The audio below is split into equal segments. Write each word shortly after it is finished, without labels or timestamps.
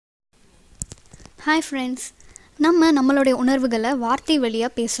Hi friends, நம்மளுடைய உணர்வுகளை வார்த்தை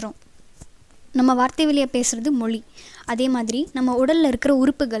வழியாக பேசுகிறோம். நம்ம வார்த்தை வழியாக பேசுகிறது மொழி. அதே மாதிரி நம்ம உடலில் இருக்கிற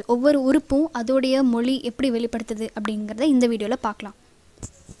உறுப்புகள், ஒவ்வொரு உறுப்பும் அதோடைய மொழி எப்படி வெளிப்படுத்துது அப்படிங்கிறத இந்த வீடியோவில் பார்க்கலாம்.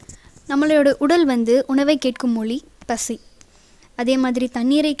 நம்மளோட உடல் உணவை கேட்கும் மொழி பசி. அதே மாதிரி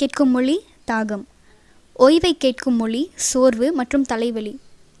தண்ணீரை கேட்கும் மொழி தாகம். ஓய்வை கேட்கும் மொழி சோர்வு மற்றும் தலைவலி.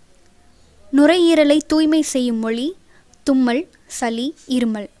 நுரையீரலை தூய்மை செய்யும் மொழி தும்மல், சளி,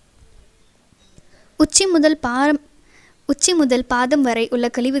 இருமல். உச்சி முதல் பாதம் வரை உள்ள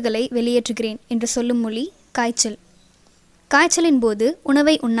கழிவுகளை வெளியேற்றுகிறேன் என்று சொல்லும் மொழி காய்ச்சல். காய்ச்சலின் போது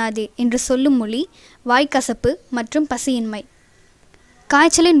உணவை உண்ணாதே என்று சொல்லும் மொழி வாய்க்கசப்பு மற்றும் பசியின்மை.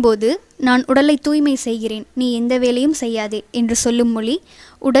 காய்ச்சலின் போது நான் உடலை தூய்மை செய்கிறேன், நீ எந்த வேலையும் செய்யாதே என்று சொல்லும் மொழி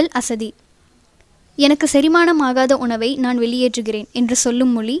உடல் அசதி. எனக்கு செரிமானம் ஆகாத உணவை நான் வெளியேற்றுகிறேன் என்று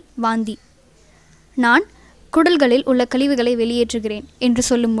சொல்லும் மொழி வாந்தி. நான் குடல்களில் உள்ள கழிவுகளை வெளியேற்றுகிறேன் என்று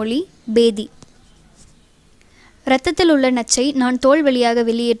சொல்லும் மொழி பேதி. இரத்தத்தில் உள்ள நச்சை நான் தோல் வழியாக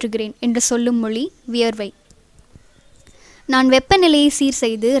வெளியேற்றுகிறேன் என்று சொல்லும் மொழி வியர்வை. நான் வெப்பநிலையை சீர்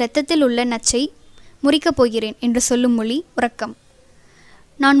செய்து இரத்தத்தில் உள்ள நச்சை முறிக்கப் போகிறேன் என்று சொல்லும் மொழி உறக்கம்.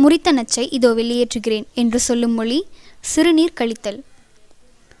 நான் முறித்த நச்சை இதோ வெளியேற்றுகிறேன் என்று சொல்லும் மொழி சிறுநீர் கழித்தல்.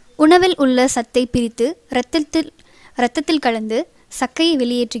 உணவில் உள்ள சத்தை பிரித்து இரத்தத்தில் கலந்து சக்கையை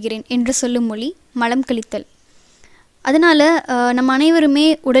வெளியேற்றுகிறேன் என்று சொல்லும் மொழி மலம் கழித்தல். அதனால் நம்ம அனைவருமே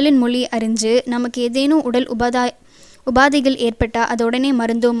உடலின் மொழி அறிஞ்சு நமக்கு ஏதேனும் உடல் உபாதைகள் ஏற்பட்டால் அதை உடனே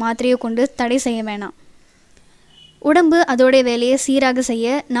மருந்தோ மாத்திரையோ கொண்டு தடை செய்ய வேணாம். உடம்பு அதோடைய வேலையை சீராக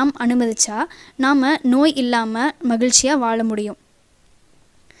செய்ய நாம் அனுமதிச்சா நாம் நோய் இல்லாமல் மகிழ்ச்சியாக வாழ முடியும்.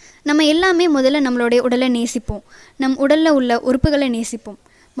 நம்ம எல்லாமே முதல்ல நம்மளுடைய உடலை நேசிப்போம். நம் உடலில் உள்ள உறுப்புகளை நேசிப்போம்.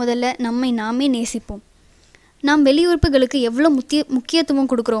 முதல்ல நம்மை நாமே நேசிப்போம். நாம் வெளியுறுப்புகளுக்கு எவ்வளோ முக்கியத்துவம்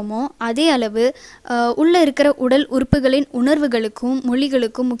கொடுக்குறோமோ அதே அளவு உள்ளே இருக்கிற உடல் உறுப்புகளின் உணர்வுகளுக்கும்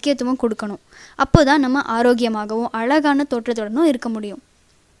மொழிகளுக்கும் முக்கியத்துவம் கொடுக்கணும். அப்போ தான் நம்ம ஆரோக்கியமாகவும் அழகான தோற்றத்துடனும் இருக்க முடியும்.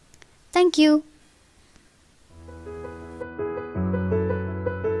 தேங்க்யூ.